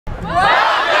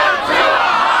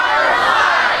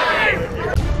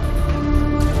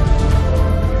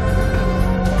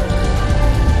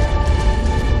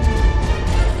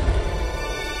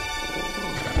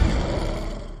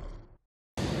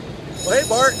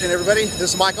afternoon, everybody.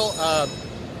 This is Michael.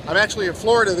 I'm actually in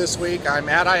Florida this week. I'm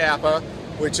at IAAPA,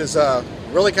 which is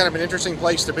really kind of an interesting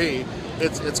place to be.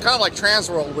 It's kind of like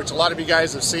Transworld, which a lot of you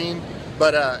guys have seen,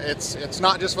 but it's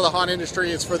not just for the haunt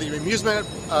industry. It's for the amusement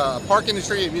park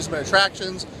industry, amusement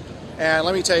attractions. And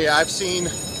let me tell you, I've seen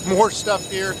more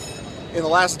stuff here in the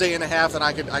last day and a half than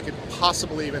I could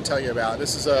possibly even tell you about.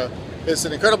 It's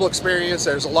an incredible experience.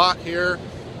 There's a lot here.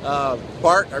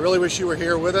 Bart, I really wish you were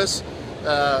here with us.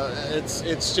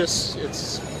 It's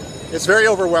very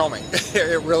overwhelming.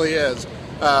 It really is.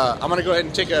 I'm going to go ahead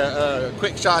and take a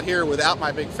quick shot here without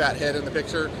my big fat head in the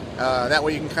picture. That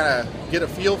way you can kind of get a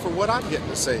feel for what I'm getting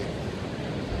to see.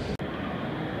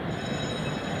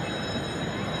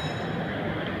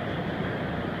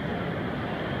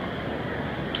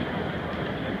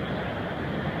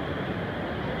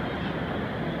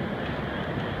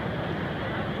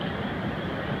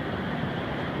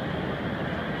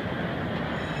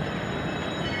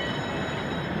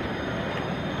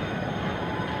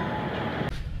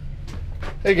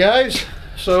 Hey guys,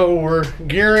 so we're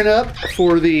gearing up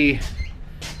for the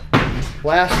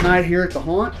last night here at the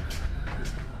haunt.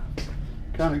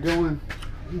 Kind of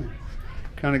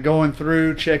going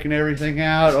through, checking everything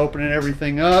out, opening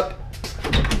everything up.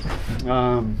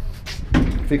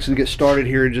 Fixing to get started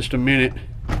here in just a minute,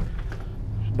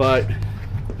 but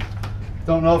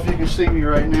don't know if you can see me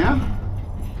right now.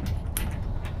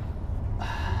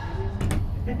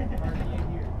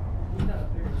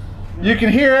 You can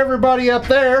hear everybody up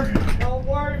there. Don't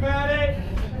worry about it.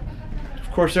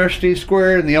 Of course, there's Steve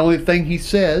Square, and the only thing he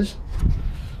says.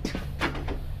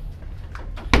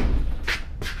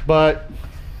 But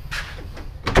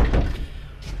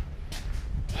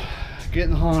getting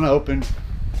the haunt open.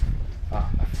 God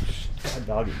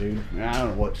doggy, dude. I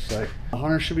don't know what to say. The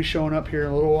hunters should be showing up here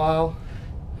in a little while.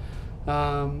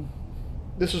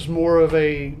 This is more of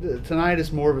tonight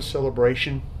is more of a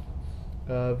celebration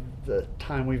of the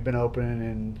time we've been open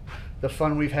and the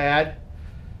fun we've had.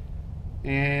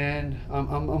 And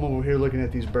I'm over here looking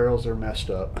at these barrels. They're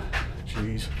messed up.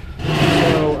 Jeez.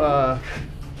 So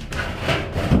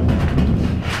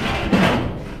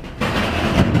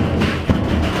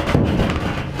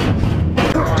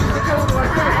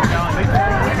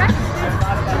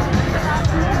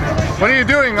what are you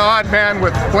doing, odd man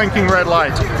with blinking red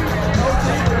light?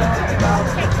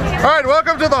 All right,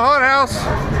 welcome to the haunt house.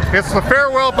 It's the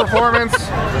farewell performance.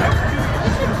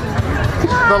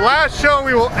 The last show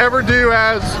we will ever do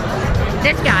as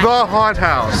the haunt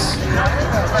house.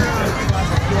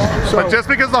 But just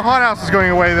because the haunt house is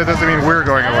going away, that doesn't mean we're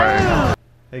going away.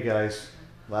 Hey guys,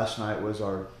 last night was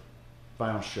our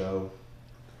final show,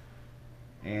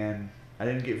 and I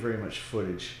didn't get very much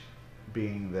footage,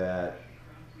 being that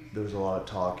there was a lot of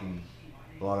talking,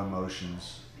 a lot of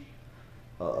emotions,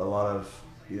 a lot of,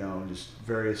 you know, just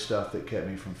various stuff that kept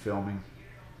me from filming.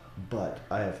 But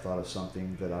I have thought of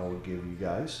something that I would give you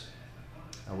guys.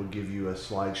 I would give you a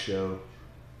slideshow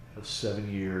of 7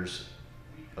 years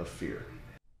of fear.